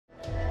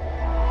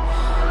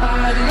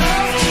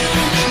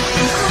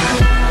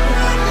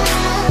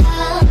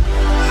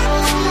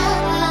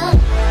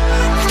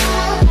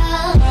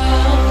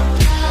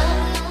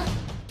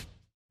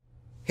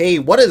Hey,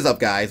 what is up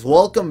guys?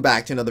 Welcome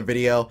back to another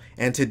video,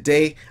 and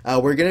today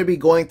we're going to be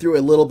going through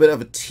a little bit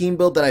of a team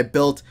build that I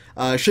built.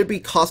 Should be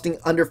costing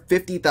under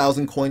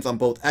 50,000 coins on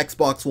both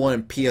Xbox One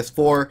and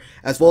PS4,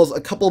 as well as a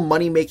couple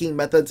money making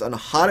methods on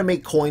how to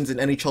make coins in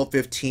NHL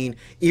 15,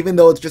 even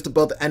though it's just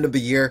about the end of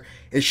the year.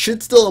 It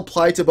should still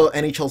apply to about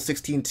NHL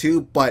 16 too,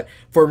 but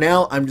for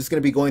now I'm just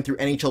going to be going through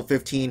NHL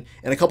 15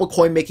 and a couple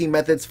coin making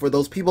methods for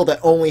those people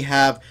that only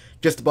have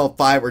just about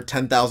 5 or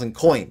 10,000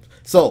 coins.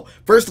 So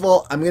first of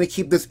all, I'm going to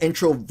keep this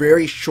intro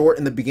very short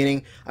in the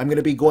beginning. I'm going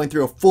to be going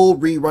through a full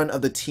rerun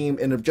of the team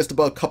in just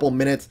about a couple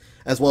minutes,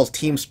 as well as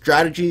team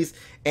strategies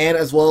and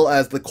as well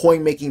as the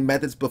coin making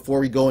methods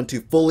before we go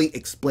into fully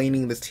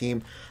explaining this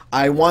team.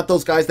 I want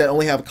those guys that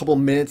only have a couple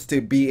minutes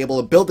to be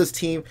able to build this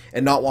team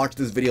and not watch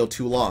this video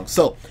too long.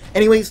 So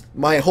anyways,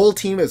 my whole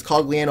team is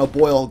Cogliano,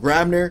 Boyle,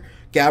 Grabner,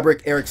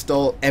 Gabrick, Eric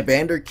Stoll,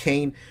 Evander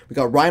Kane. We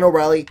got Ryan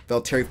O'Reilly,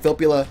 Valtteri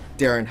Filppula,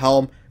 Darren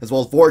Helm, as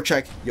well as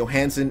Voracek,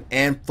 Johansson,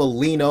 and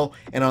Foligno.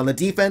 And on the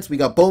defense, we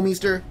got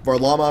Bouwmeester,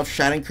 Varlamov,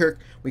 Shattenkirk.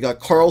 We got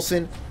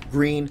Carlson,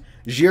 Green,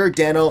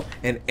 Giordano,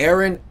 and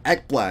Aaron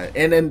Ekblad.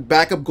 And then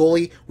backup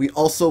goalie, we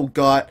also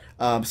got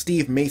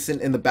Steve Mason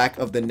in the back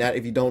of the net.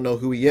 If you don't know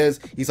who he is,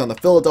 he's on the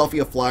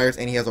Philadelphia Flyers,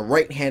 and he has a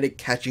right-handed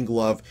catching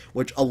glove,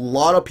 which a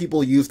lot of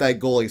people use that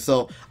goalie.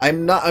 So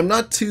I'm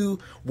not too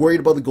worried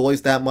about the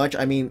goalies that much.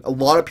 I mean, a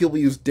lot of people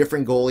use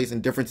different goalies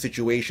in different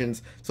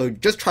situations. So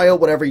just try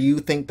out whatever you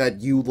think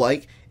that you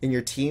like in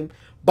your team.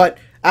 But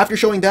after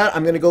showing that,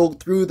 I'm going to go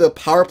through the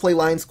power play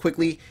lines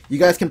quickly. You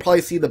guys can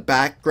probably see the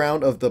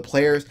background of the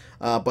players,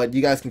 but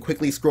you guys can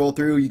quickly scroll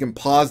through. You can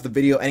pause the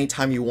video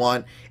anytime you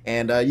want,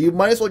 and you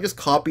might as well just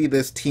copy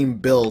this team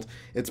build.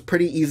 It's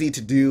pretty easy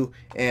to do,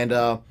 and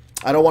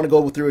I don't want to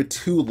go through it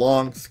too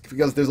long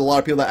because there's a lot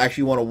of people that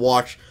actually want to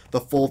watch the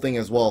full thing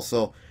as well.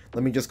 So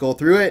let me just go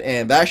through it,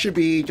 and that should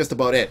be just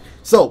about it.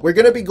 So we're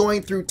going to be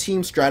going through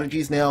team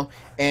strategies now,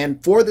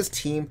 and for this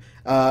team,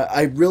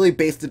 I really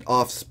based it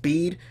off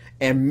speed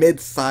and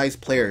mid-sized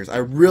players. I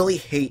really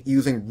hate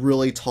using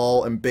really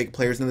tall and big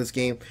players in this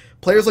game.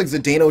 Players like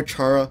Zdeno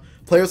Chara,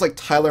 players like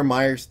Tyler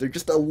Myers, they're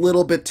just a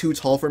little bit too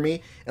tall for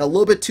me and a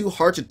little bit too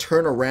hard to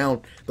turn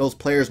around those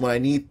players when I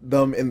need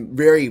them in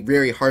very,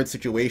 very hard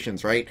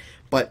situations, right?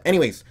 But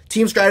anyways,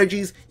 team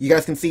strategies, you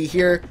guys can see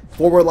here,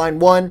 forward line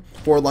 1,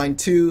 forward line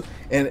 2,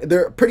 and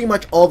they're pretty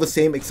much all the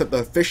same except the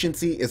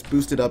efficiency is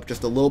boosted up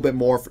just a little bit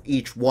more for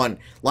each one.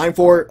 Line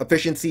 4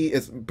 efficiency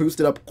is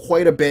boosted up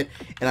quite a bit,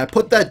 and I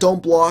put that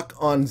don't block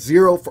on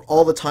 0 for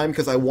all the time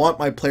because I want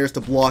my players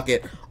to block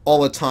it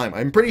all the time.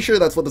 I'm pretty sure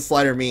that's what the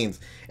slider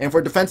means. And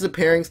for defensive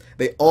pairings,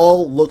 they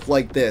all look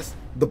like this.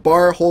 The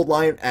bar hold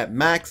line at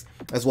max,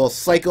 as well as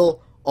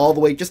cycle all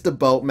the way just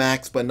about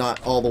max, but not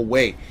all the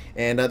way.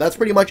 And that's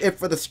pretty much it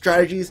for the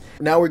strategies.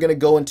 Now we're going to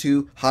go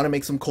into how to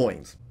make some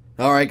coins.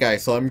 Alright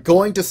guys, so I'm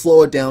going to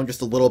slow it down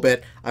just a little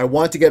bit. I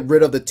want to get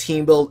rid of the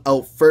team build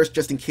out first,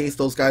 just in case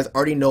those guys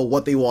already know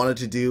what they wanted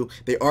to do.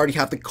 They already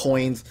have the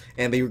coins,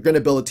 and they were going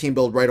to build a team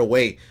build right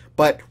away.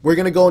 But we're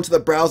going to go into the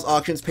browse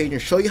auctions page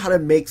and show you how to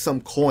make some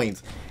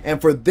coins.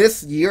 And for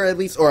this year at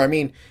least, or I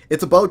mean,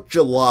 it's about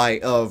July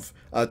of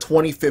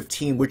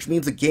 2015, which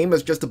means the game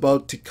is just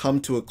about to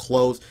come to a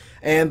close.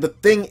 And the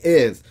thing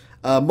is,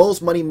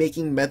 most money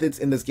making methods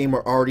in this game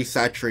are already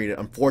saturated,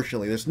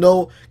 unfortunately. There's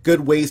no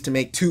good ways to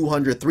make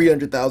 200,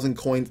 300,000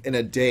 coins in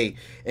a day,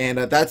 and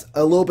that's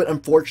a little bit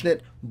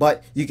unfortunate,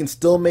 but you can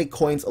still make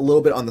coins a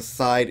little bit on the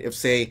side if,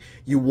 say,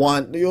 you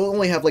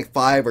only have like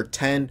 5 or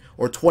 10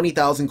 or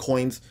 20,000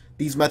 coins.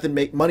 These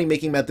money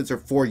making methods are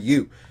for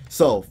you.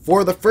 So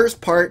for the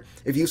first part,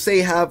 if you say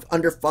have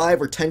under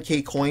 5 or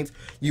 10k coins,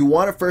 you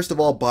want to first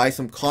of all buy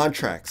some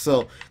contracts.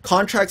 So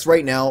contracts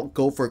right now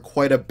go for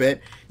quite a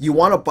bit. You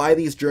want to buy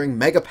these during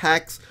mega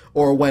packs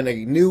or when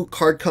a new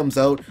card comes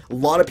out. A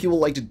lot of people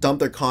like to dump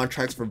their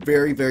contracts for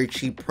very, very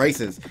cheap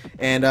prices.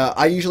 And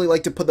I usually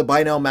like to put the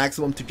buy now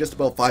maximum to just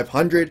about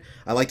 500.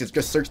 I like to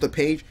just search the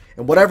page,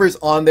 and whatever's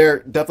on there,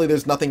 definitely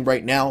there's nothing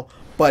right now.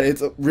 But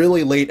it's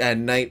really late at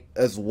night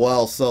as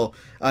well. So,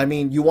 I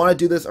mean, you want to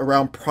do this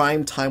around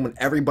prime time when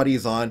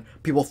everybody's on.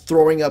 People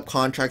throwing up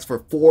contracts for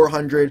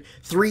 400,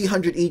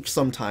 300 each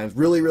sometimes.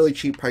 Really, really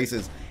cheap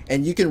prices.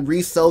 And you can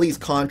resell these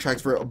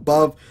contracts for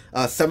above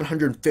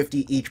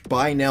 750 each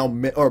buy now,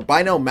 or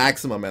buy now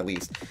maximum at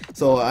least.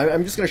 So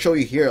I'm just going to show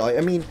you here. I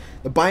mean,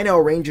 the buy now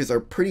ranges are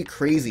pretty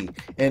crazy.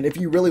 And if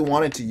you really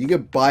wanted to, you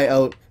could buy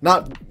out,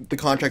 not the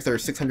contracts that are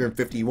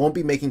 650. You won't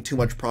be making too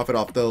much profit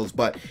off those.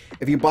 But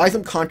if you buy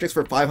some contracts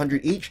for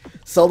 500 each,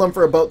 sell them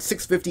for about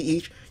 650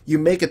 each, you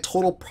make a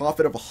total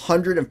profit of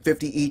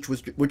 150 each,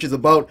 which is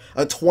about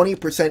a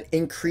 20%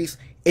 increase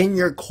in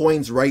your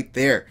coins right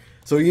there.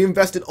 So you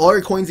invested all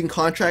your coins in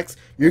contracts,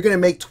 you're going to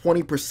make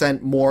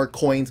 20% more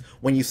coins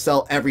when you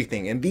sell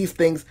everything. And these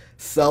things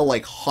sell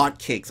like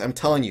hotcakes, I'm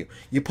telling you.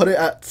 You put it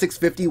at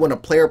 650 when a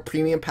player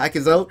premium pack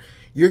is out,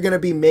 you're going to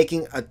be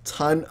making a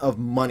ton of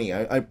money.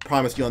 I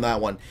promise you on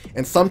that one.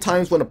 And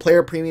sometimes when a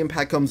player premium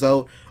pack comes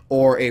out,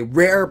 or a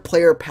rare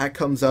player pack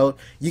comes out,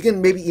 you can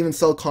maybe even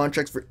sell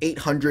contracts for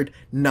 800,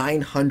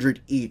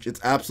 900 each. It's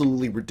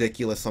absolutely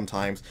ridiculous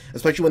sometimes,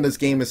 especially when this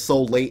game is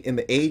so late in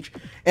the age.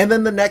 And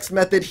then the next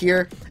method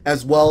here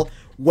as well,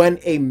 when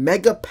a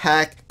mega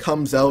pack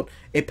comes out,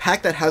 a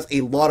pack that has a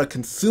lot of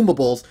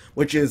consumables,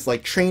 which is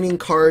like training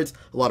cards,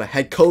 a lot of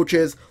head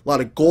coaches, a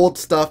lot of gold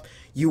stuff,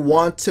 you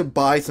want to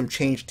buy some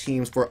change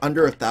teams for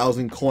under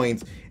 1,000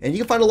 coins, and you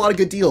can find a lot of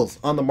good deals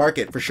on the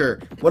market for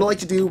sure. What I like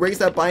to do, raise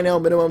that buy now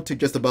minimum to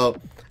just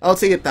about, I would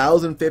say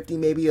 1,050,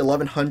 maybe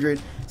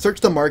 1,100. Search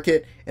the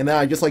market, and then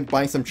I just like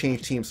buying some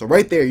change teams. So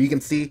right there, you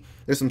can see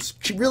there's some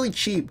really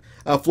cheap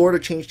Florida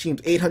change teams,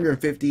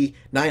 850,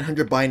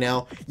 900 buy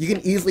now. You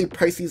can easily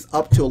price these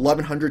up to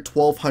 1,100,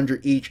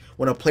 1,200 each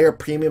when a player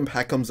premium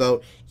pack comes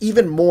out.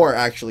 Even more,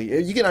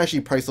 actually. You can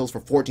actually price those for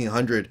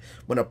 1,400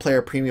 when a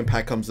player premium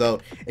pack comes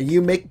out, and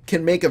you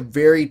can make a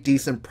very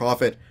decent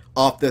profit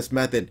off this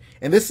method.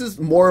 And this is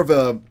more of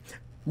a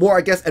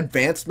I guess,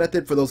 advanced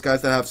method for those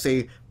guys that have,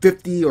 say,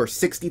 50 or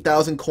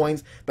 60,000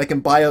 coins that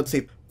can buy out,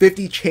 say,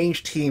 50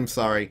 change teams,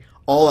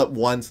 all at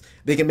once.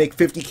 They can make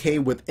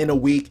 50k within a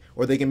week,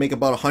 or they can make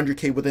about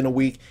 100k within a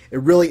week.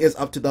 It really is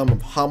up to them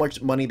of how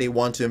much money they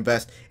want to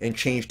invest in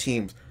change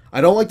teams.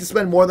 I don't like to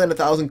spend more than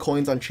 1,000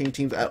 coins on change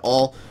teams at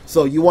all,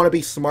 so you want to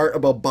be smart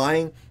about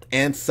buying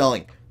and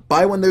selling.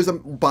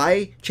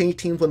 Buy change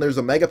teams when there's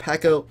a mega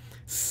pack out,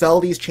 sell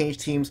these change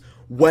teams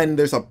when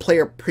there's a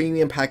player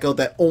premium pack out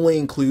that only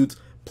includes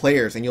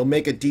players, and you'll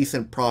make a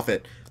decent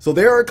profit. So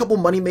there are a couple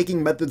money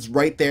making methods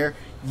right there.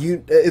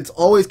 It's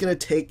always going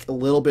to take a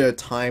little bit of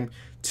time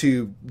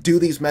to do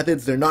these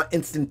methods. They're not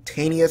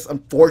instantaneous,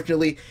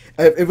 unfortunately.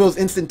 If it was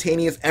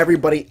instantaneous,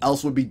 everybody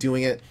else would be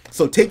doing it.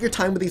 So take your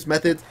time with these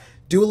methods,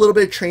 do a little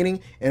bit of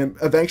training, and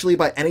eventually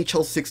by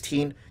NHL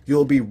 16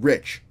 you'll be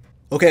rich.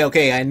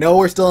 Okay, I know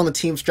we're still on the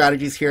team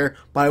strategies here,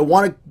 but I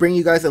want to bring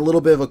you guys a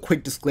little bit of a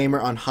quick disclaimer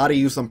on how to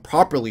use them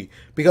properly,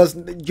 because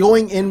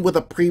going in with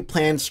a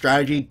pre-planned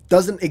strategy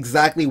doesn't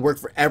exactly work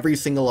for every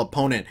single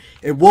opponent.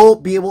 It will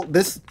be able,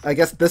 this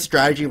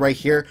strategy right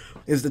here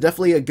is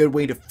definitely a good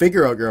way to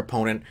figure out your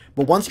opponent,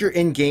 but once you're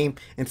in game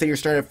and say you're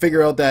starting to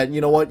figure out that,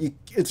 you know what,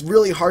 it's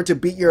really hard to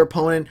beat your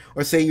opponent,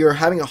 or say you're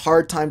having a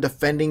hard time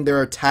defending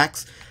their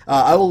attacks,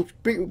 I will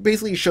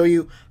basically show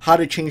you how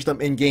to change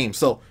them in game.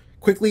 So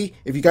quickly,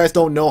 if you guys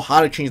don't know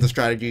how to change the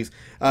strategies,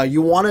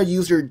 you want to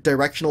use your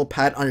directional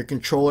pad on your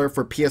controller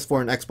for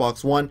PS4 and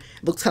Xbox One.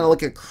 It looks kind of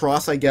like a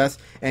cross, I guess,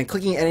 and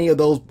clicking any of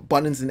those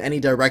buttons in any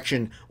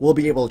direction will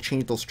be able to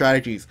change those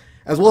strategies.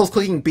 As well as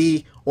clicking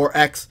B or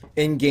X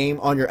in-game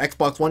on your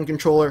Xbox One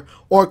controller,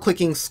 or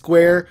clicking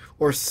square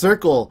or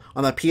circle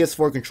on the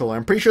PS4 controller.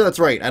 I'm pretty sure that's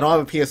right. I don't have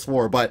a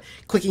PS4, but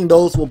clicking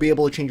those will be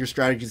able to change your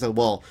strategies as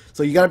well.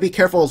 So you got to be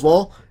careful as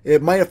well.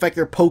 It might affect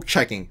your poke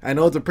checking. I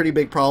know it's a pretty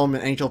big problem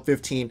in NHL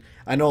 15.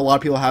 I know a lot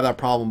of people have that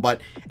problem, but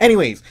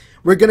anyways,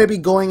 we're going to be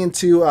going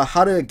into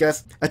how to, I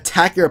guess,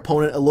 attack your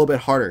opponent a little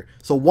bit harder.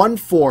 So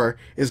 1-4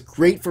 is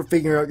great for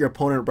figuring out your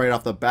opponent right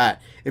off the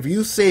bat. If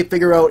you say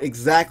figure out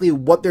exactly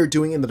what they're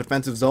doing in the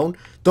defensive zone,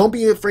 don't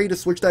be afraid to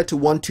switch that to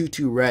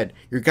 1-2-2 red.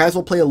 Your guys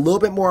will play a little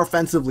bit more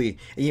offensively,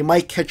 and you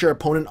might catch your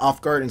opponent off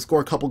guard and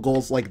score a couple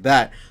goals like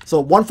that.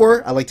 So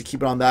 1-4, I like to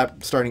keep it on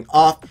that starting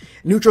off.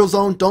 Neutral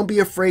zone, don't be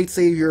afraid.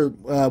 Say you're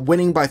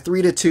winning by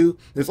 3-2.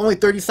 There's only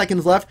 30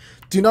 seconds left.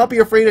 Do not be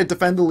afraid to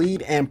defend the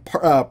lead and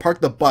park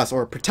the bus,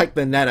 or protect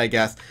the net, I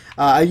guess.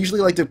 I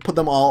usually like to put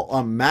them all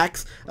on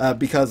max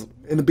because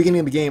in the beginning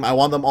of the game, I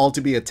want them all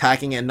to be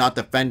attacking and not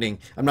defending.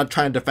 I'm not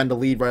trying to defend the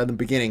lead right in the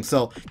beginning.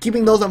 So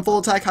keeping those on full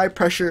attack, high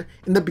pressure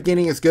in the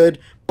beginning is good,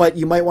 but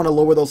you might want to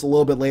lower those a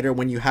little bit later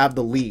when you have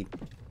the lead.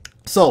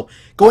 So,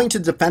 going to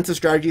defensive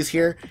strategies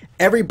here,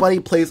 everybody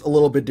plays a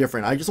little bit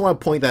different. I just want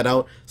to point that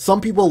out.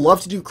 Some people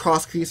love to do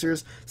cross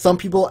creasers. Some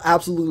people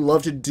absolutely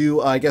love to do,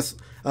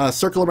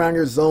 circle around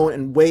your zone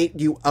and wait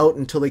you out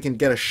until they can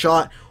get a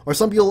shot. Or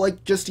some people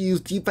like just to use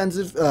defense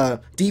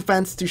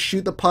to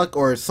shoot the puck,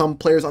 or some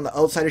players on the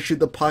outside to shoot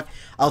the puck.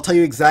 I'll tell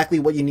you exactly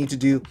what you need to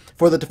do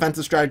for the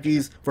defensive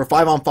strategies for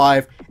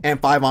 5-on-5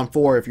 and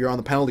 5-on-4 if you're on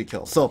the penalty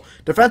kill. So,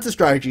 defensive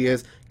strategy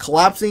is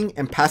collapsing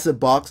and passive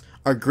box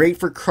are great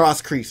for cross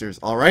creasers,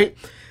 alright?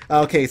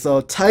 Okay,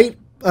 so tight,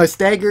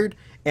 staggered,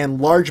 and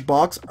large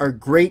box are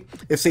great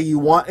if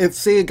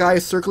say a guy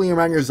is circling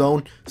around your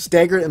zone.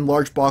 Staggered and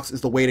large box is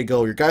the way to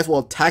go. Your guys will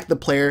attack the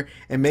player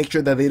and make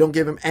sure that they don't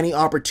give him any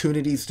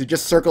opportunities to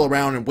just circle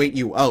around and wait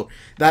you out.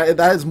 That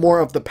is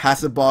more of the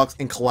passive box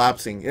and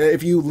collapsing.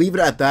 If you leave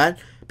it at that,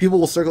 people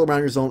will circle around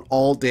your zone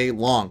all day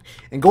long.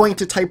 And going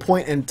to tight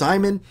point and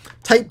diamond,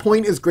 tight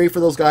point is great for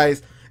those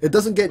guys. It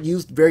doesn't get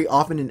used very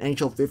often in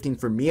NHL 15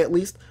 for me at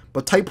least,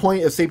 but tight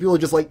point is, say people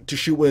just like to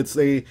shoot with,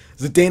 say,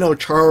 Zdeno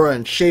Chara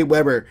and Shea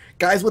Weber,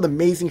 guys with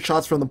amazing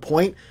shots from the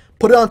point.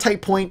 Put it on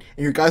tight point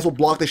and your guys will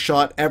block the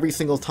shot every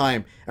single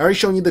time. I already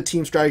shown you the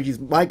team strategies.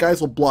 My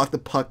guys will block the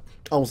puck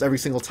almost every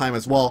single time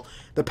as well.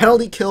 The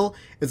penalty kill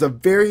is a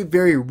very,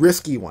 very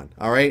risky one,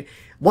 alright?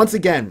 Once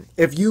again,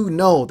 if you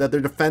know that their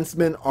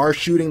defensemen are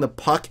shooting the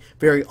puck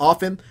very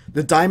often,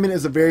 the diamond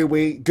is a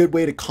very good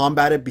way to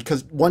combat it,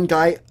 because one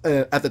guy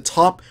at the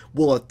top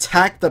will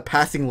attack the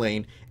passing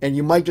lane and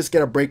you might just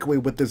get a breakaway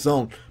with the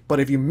zone. But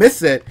if you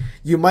miss it,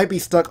 you might be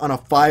stuck on a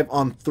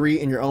 5-on-3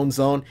 in your own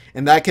zone,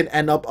 and that can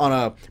end up on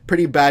a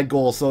pretty bad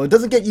goal. So it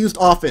doesn't get used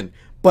often,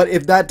 but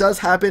if that does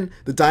happen,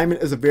 the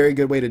diamond is a very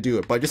good way to do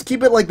it. But just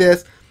keep it like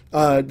this.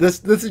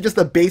 This is just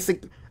a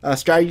basic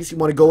strategies you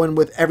want to go in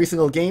with every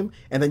single game,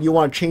 and then you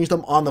want to change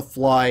them on the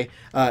fly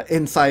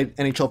inside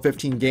NHL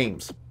 15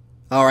 games.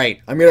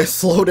 Alright, I'm going to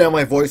slow down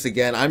my voice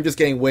again. I'm just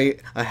getting way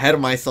ahead of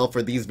myself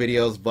for these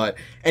videos, but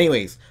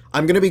anyways,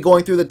 I'm going to be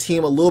going through the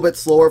team a little bit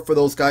slower for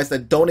those guys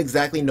that don't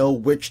exactly know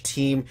which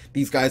team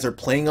these guys are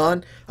playing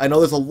on. I know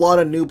there's a lot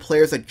of new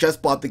players that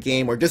just bought the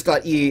game or just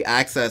got EA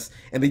access,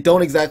 and they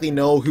don't exactly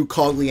know who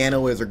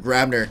Cogliano is or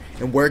Grabner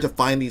and where to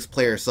find these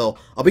players. So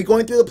I'll be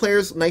going through the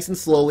players nice and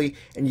slowly,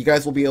 and you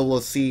guys will be able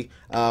to see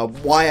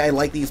why I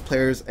like these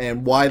players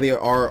and why they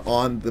are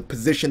on the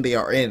position they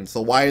are in. So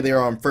why they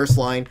are on first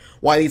line,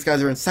 why these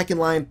guys are in second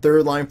line,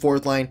 third line,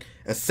 fourth line,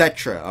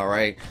 etc.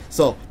 Alright,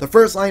 so the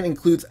first line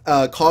includes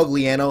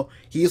Cogliano.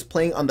 He is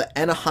playing on the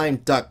Anaheim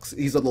Ducks.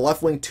 He's on the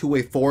left wing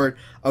two-way forward,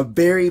 a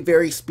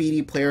very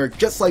speedy player,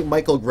 just like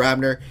Michael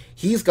Grabner.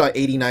 He's got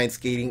 89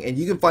 skating, and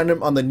you can find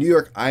him on the New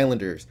York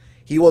Islanders.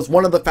 He was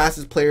one of the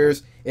fastest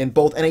players in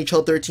both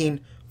NHL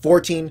 13,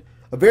 14,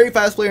 a very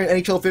fast player in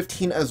NHL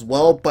 15 as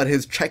well, but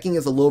his checking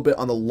is a little bit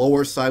on the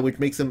lower side, which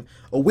makes him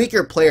a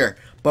weaker player.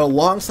 But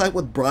alongside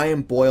with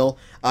Brian Boyle,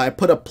 I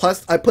put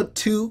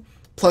 2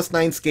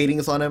 +9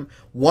 skatings on him,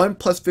 1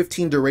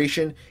 +15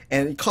 duration,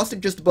 and it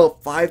costed just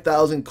about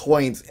 5,000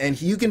 coins, and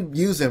you can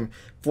use him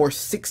for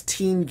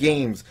 16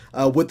 games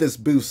with this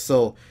boost.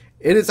 So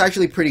it is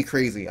actually pretty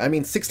crazy. I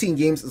mean, 16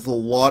 games is a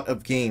lot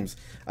of games.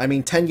 I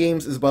mean, 10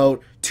 games is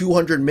about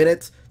 200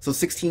 minutes, so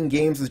 16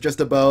 games is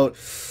just about,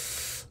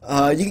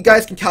 you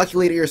guys can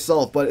calculate it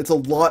yourself, but it's a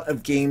lot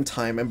of game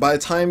time. And by the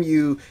time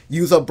you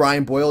use up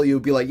Brian Boyle, you'll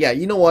be like, yeah,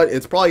 you know what,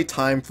 it's probably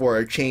time for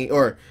a change,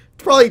 or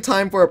it's probably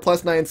time for a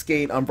 +9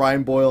 skate on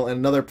Brian Boyle and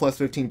another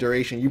 +15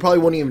 duration. You probably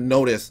won't even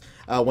notice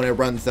when it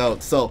runs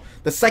out. So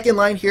the second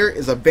line here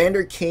is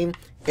Evander Kane,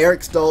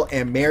 Eric Staal,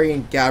 and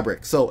Marian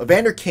Gaborik. So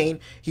Evander Kane,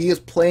 he is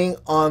playing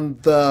on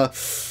the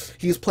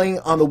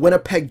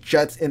Winnipeg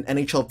Jets in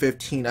NHL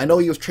 15. I know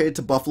he was traded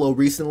to Buffalo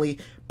recently,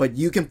 but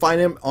you can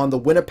find him on the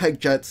Winnipeg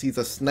Jets. He's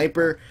a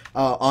sniper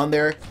on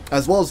there,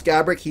 as well as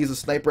Gaborik. He's a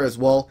sniper as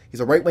well. He's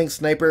a right wing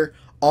sniper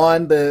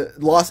on the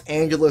Los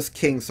Angeles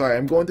Kings. Sorry,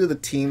 I'm going through the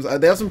teams.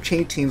 They have some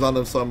changed teams on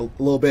them, so I'm a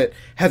little bit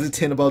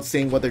hesitant about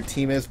saying what their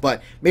team is.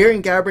 But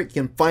Marian Gaborik,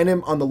 you can find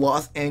him on the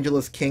Los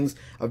Angeles Kings.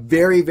 A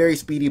very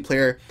speedy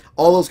player.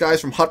 All those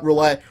guys from Hut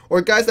Roulette, or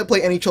guys that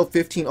play NHL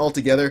 15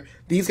 altogether,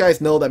 these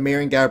guys know that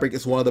Marian Gaborik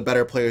is one of the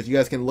better players. You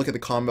guys can look at the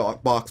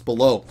comment box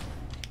below.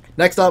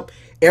 Next up,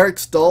 Eric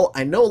Staal.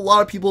 I know a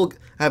lot of people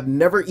have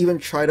never even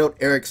tried out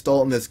Eric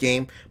Staal in this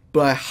game,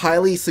 but I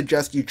highly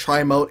suggest you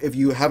try him out if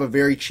you have a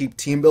very cheap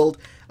team build.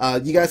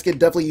 You guys can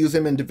definitely use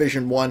him in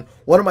Division 1.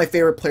 One of my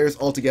favorite players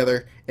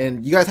altogether,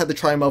 and you guys have to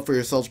try him out for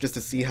yourselves just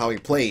to see how he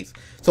plays.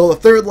 So the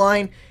third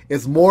line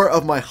is more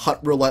of my Hut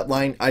Roulette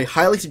line. I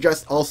highly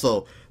suggest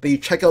also that you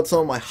check out some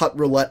of my Hut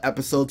Roulette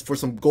episodes for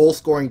some goal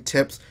scoring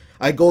tips.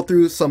 I go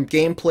through some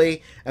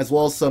gameplay as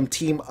well as some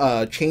team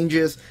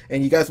changes,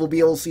 and you guys will be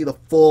able to see the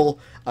full,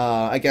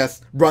 I guess,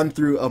 run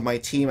through of my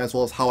team as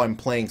well as how I'm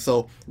playing.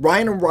 So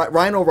Ryan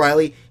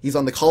O'Reilly, he's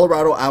on the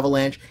Colorado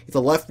Avalanche. He's a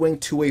left wing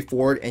two-way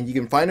forward, and you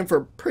can find him for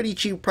a pretty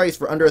cheap price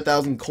for under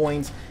 1,000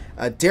 coins.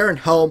 Darren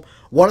Helm,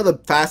 one of the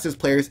fastest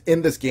players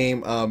in this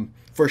game,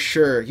 for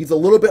sure. He's a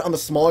little bit on the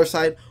smaller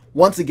side.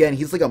 Once again,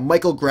 he's like a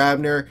Michael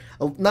Grabner,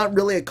 not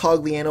really a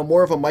Cogliano,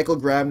 more of a Michael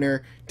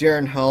Grabner,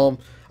 Darren Helm.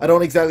 I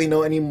don't exactly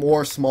know any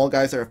more small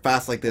guys that are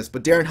fast like this,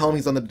 but Darren Helm,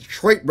 he's on the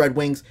Detroit Red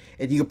Wings,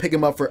 and you can pick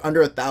him up for under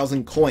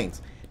 1,000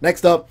 coins.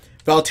 Next up,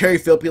 Valtteri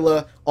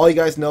Filppula. All you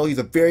guys know, he's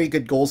a very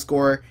good goal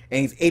scorer,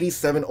 and he's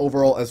 87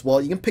 overall as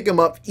well. You can pick him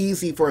up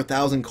easy for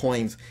 1,000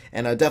 coins,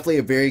 and definitely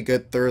a very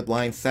good third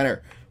line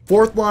center.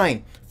 Fourth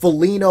line,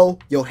 Foligno,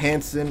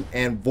 Johansson,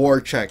 and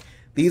Voracek.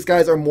 These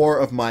guys are more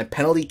of my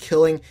penalty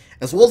killing,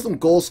 as well as some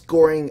goal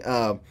scoring,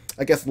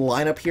 I guess,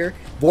 lineup here.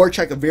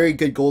 Voracek, a very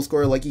good goal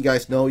scorer, like you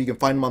guys know. You can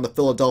find him on the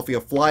Philadelphia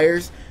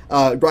Flyers.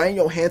 Ryan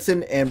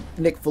Johansson and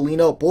Nick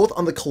Foligno, both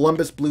on the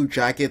Columbus Blue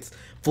Jackets.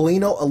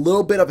 Foligno, a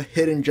little bit of a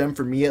hidden gem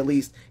for me at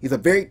least. He's a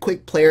very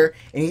quick player,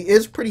 and he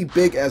is pretty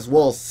big as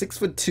well.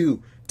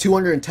 6'2",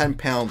 210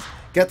 pounds.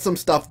 Get some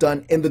stuff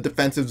done in the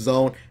defensive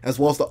zone as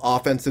well as the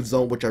offensive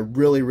zone, which I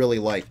really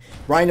like.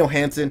 Ryan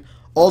Johansson,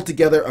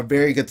 altogether a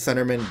very good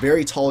centerman,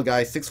 very tall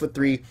guy,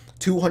 6'3",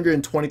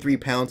 223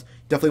 pounds.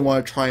 Definitely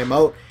want to try him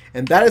out.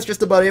 And that is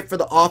just about it for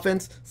the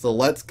offense, so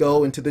let's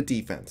go into the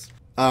defense.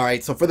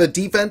 Alright, so for the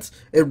defense,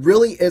 it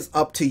really is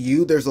up to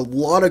you. There's a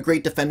lot of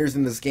great defenders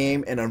in this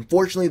game, and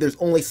unfortunately there's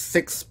only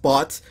 6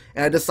 spots,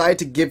 and I decided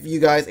to give you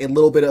guys a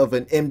little bit of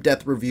an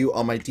in-depth review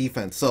on my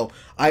defense. So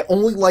I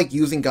only like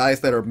using guys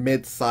that are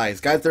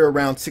mid-size, guys that are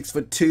around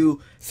 6'2",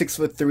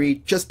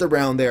 6'3", just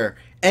around there.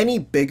 any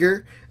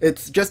bigger.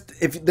 It's just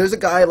if there's a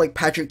guy like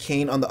Patrick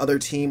Kane on the other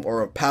team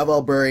or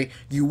Pavel Bure,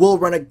 you will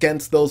run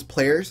against those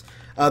players.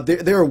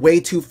 They're way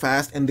too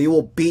fast, and they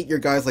will beat your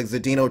guys like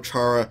Zdeno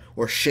Chara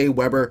or Shea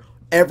Weber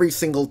every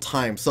single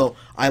time. So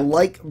I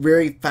like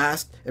very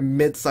fast and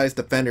mid-sized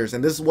defenders,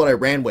 and this is what I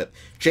ran with.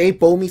 Jay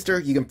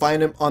Bouwmeester, you can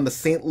find him on the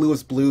St.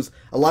 Louis Blues,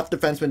 a left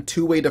defenseman,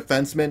 two-way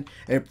defenseman,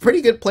 and a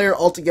pretty good player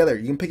altogether.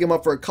 You can pick him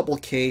up for a couple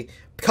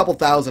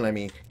thousand, I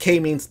mean. K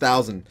means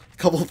thousand.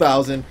 Couple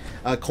thousand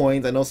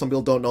coins. I know some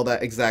people don't know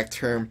that exact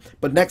term.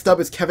 But next up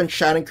is Kevin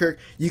Shattenkirk.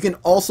 You can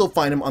also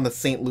find him on the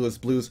St. Louis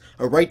Blues.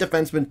 A right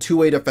defenseman,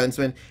 two-way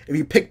defenseman. If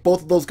you pick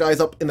both of those guys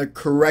up in the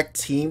correct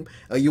team,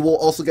 you will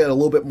also get a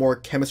little bit more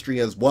chemistry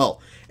as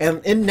well.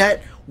 And in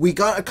net, we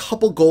got a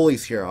couple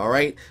goalies here,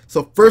 alright?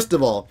 So first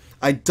of all,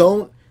 I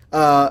don't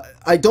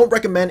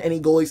recommend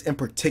any goalies in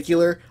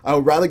particular. I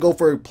would rather go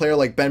for a player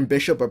like Ben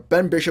Bishop, but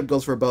Ben Bishop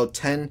goes for about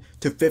 10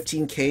 to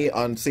 15k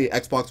on, say,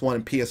 Xbox One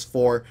and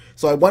PS4.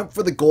 So I went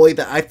for the goalie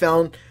that I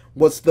found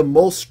was the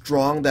most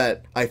strong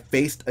that I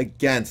faced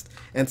against.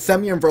 And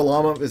Semyon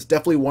Varlamov is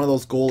definitely one of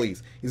those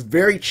goalies. He's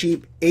very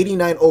cheap,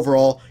 89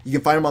 overall. You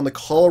can find him on the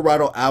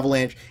Colorado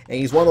Avalanche, and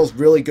he's one of those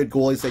really good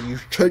goalies that you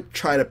should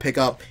try to pick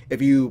up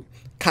if you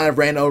kind of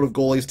ran out of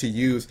goalies to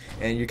use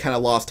and you kind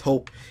of lost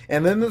hope.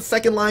 And then the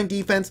second line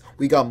defense,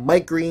 we got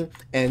Mike Green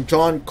and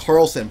John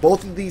Carlson.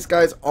 Both of these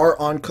guys are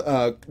on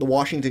the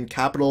Washington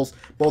Capitals,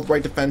 both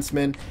right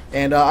defensemen.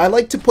 And I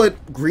like to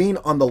put Green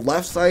on the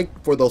left side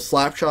for those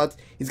slap shots.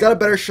 He's got a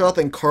better shot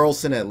than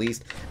Carlson at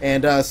least.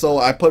 And so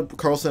I put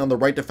Carlson on the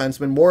right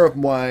defenseman, more of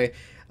my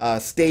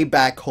stay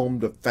back home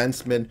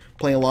defenseman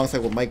playing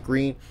alongside with Mike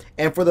Green.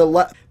 And for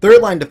the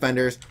third line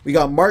defenders, we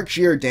got Mark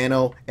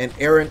Giordano and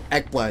Aaron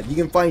Ekblad. You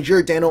can find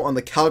Giordano on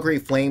the Calgary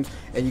Flames,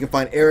 and you can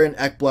find Aaron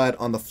Ekblad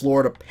on the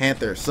Florida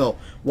Panthers. So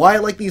why I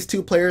like these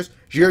two players: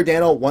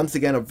 Giordano, once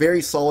again, a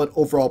very solid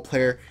overall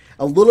player,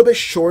 a little bit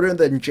shorter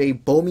than Jay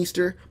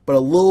Bouwmeester, but a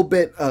little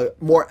bit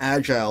more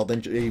agile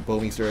than Jay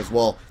Bouwmeester as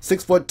well.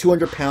 6 foot,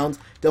 200 pounds,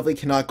 definitely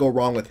cannot go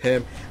wrong with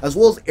him. As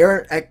well as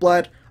Aaron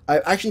Ekblad.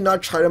 I've actually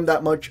not tried him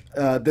that much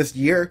this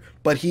year,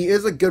 but he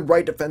is a good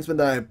right defenseman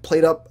that I've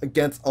played up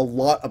against a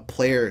lot of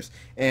players,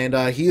 and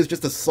he is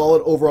just a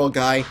solid overall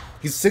guy.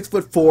 He's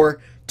 6'4",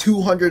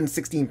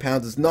 216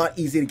 pounds. It's not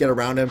easy to get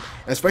around him,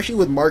 especially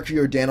with Mark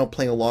Giordano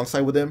playing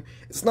alongside with him.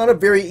 It's not a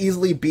very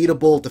easily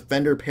beatable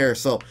defender pair,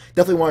 so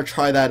definitely want to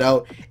try that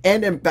out.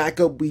 And in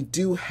backup, we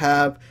do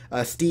have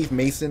Steve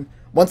Mason.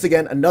 Once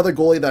again, another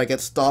goalie that I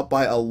get stopped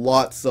by a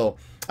lot, so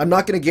I'm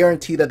not going to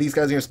guarantee that these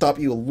guys are going to stop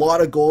you a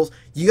lot of goals.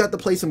 You have to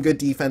play some good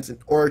defense in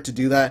order to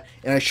do that.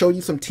 And I showed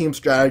you some team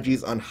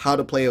strategies on how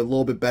to play a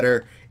little bit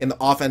better in the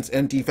offense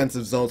and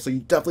defensive zone. So you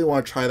definitely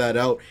want to try that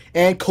out.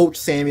 And Coach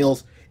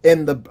Samuels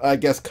in the, I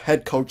guess,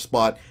 head coach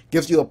spot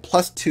gives you a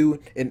 +2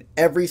 in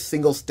every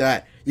single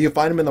stat. You can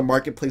find him in the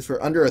marketplace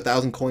for under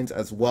 1,000 coins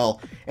as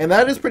well. And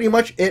that is pretty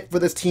much it for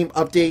this team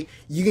update.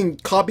 You can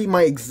copy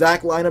my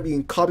exact lineup. You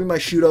can copy my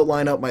shootout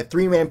lineup, my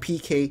 3-man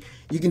PK.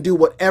 You can do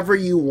whatever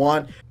you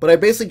want. But I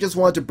basically just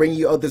wanted to bring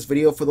you out this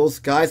video for those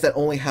guys that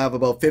only have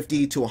about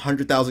 50 to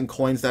 100,000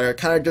 coins that are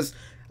kind of just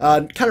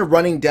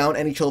running down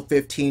NHL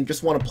 15,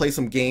 just want to play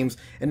some games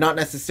and not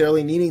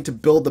necessarily needing to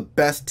build the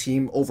best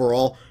team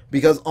overall,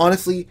 because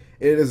honestly,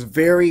 it is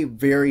very,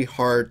 very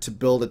hard to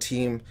build a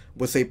team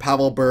with, say,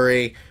 Pavel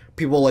Bure,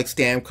 people like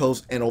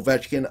Stamkos and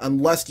Ovechkin,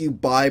 unless you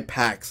buy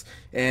packs.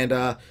 And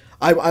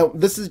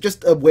this is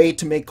just a way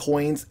to make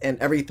coins and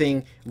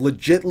everything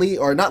legitly,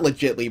 or not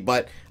legitly,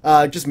 but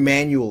just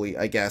manually,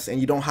 I guess, and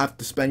you don't have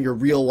to spend your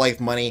real life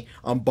money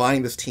on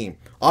buying this team.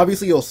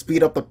 Obviously, you'll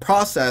speed up the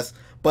process,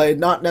 but it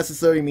not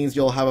necessarily means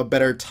you'll have a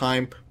better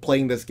time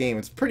playing this game.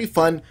 It's pretty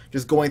fun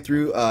just going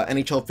through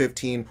NHL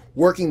 15,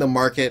 working the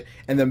market,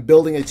 and then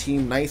building a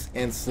team nice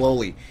and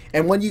slowly.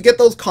 And when you get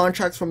those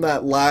contracts from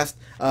that last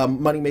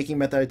money-making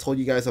method I told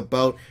you guys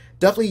about,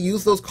 definitely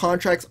use those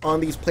contracts on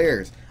these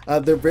players.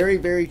 They're very,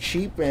 very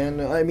cheap,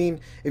 and I mean,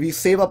 if you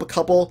save up a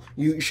couple,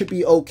 you should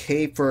be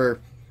okay for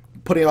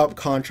putting up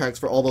contracts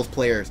for all those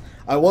players.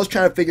 I was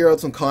trying to figure out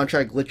some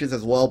contract glitches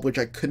as well, which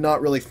I could not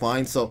really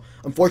find, so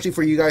unfortunately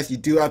for you guys, you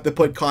do have to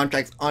put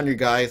contracts on your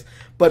guys.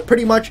 But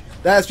pretty much,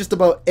 that's just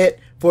about it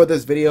for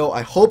this video.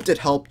 I hoped it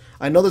helped.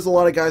 I know there's a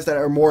lot of guys that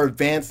are more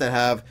advanced that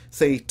have,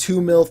 say,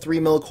 2 mil, 3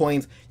 mil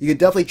coins. You could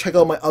definitely check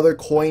out my other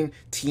coin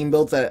team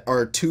builds that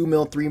are 2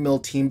 mil, 3 mil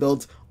team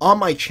builds on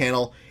my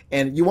channel.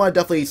 And you want to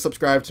definitely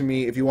subscribe to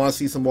me if you want to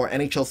see some more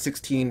NHL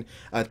 16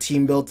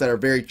 team builds that are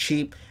very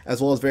cheap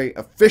as well as very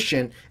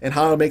efficient, and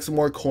how to make some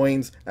more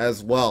coins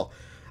as well.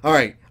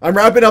 Alright, I'm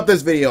wrapping up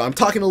this video. I'm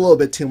talking a little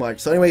bit too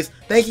much. So anyways,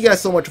 thank you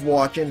guys so much for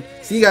watching.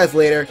 See you guys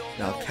later,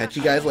 and I'll catch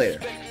you guys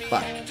later.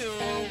 Bye.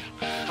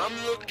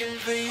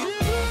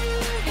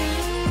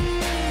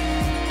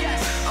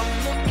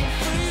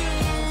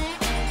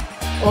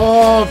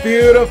 Oh,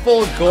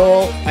 beautiful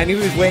goal. I knew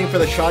he was waiting for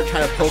the shot,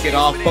 trying to poke it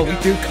off, but we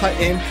do cut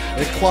in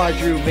with Claude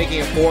Giroux, making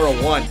it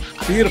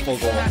 4-1. Beautiful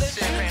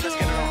goal.